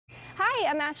Hi,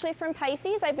 I'm Ashley from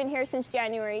Pisces. I've been here since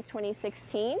January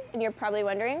 2016, and you're probably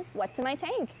wondering, what's in my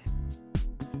tank?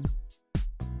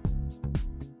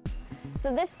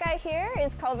 So this guy here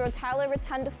is called Rotala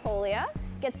rotundifolia.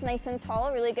 Gets nice and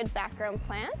tall, really good background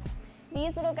plant.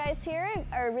 These little guys here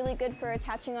are really good for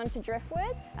attaching onto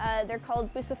driftwood. They're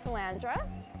called Bucephalandra.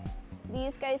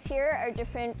 These guys here are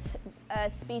different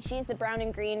species, the brown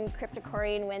and green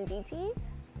Cryptocoryne wenditi.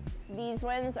 These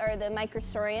ones are the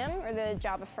Microsorium, or the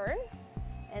Java fern.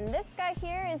 And this guy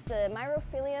here is the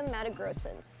Myrophilium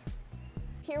matagrossens.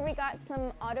 Here we got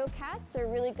some auto cats. They're a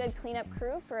really good cleanup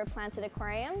crew for a planted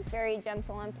aquarium. Very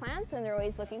gentle on plants, and they're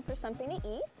always looking for something to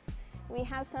eat. We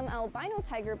have some albino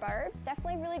tiger barbs,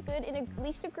 definitely really good in at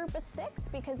least a group of 6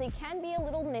 because they can be a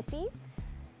little nippy.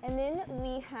 And then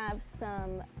we have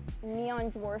some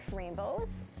neon dwarf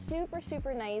rainbows.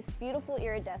 Super nice, beautiful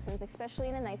iridescence, especially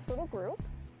in a nice little group.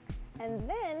 And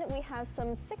then we have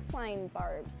some 6-line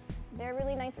barbs. They're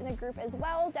really nice in a group as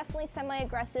well. Definitely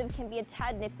semi-aggressive, can be a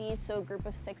tad nippy, so a group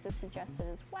of 6 is suggested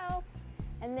as well.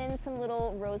 And then some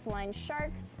little rose-line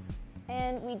sharks.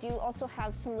 And we do also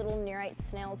have some little nerite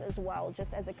snails as well,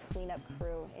 just as a cleanup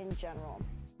crew in general.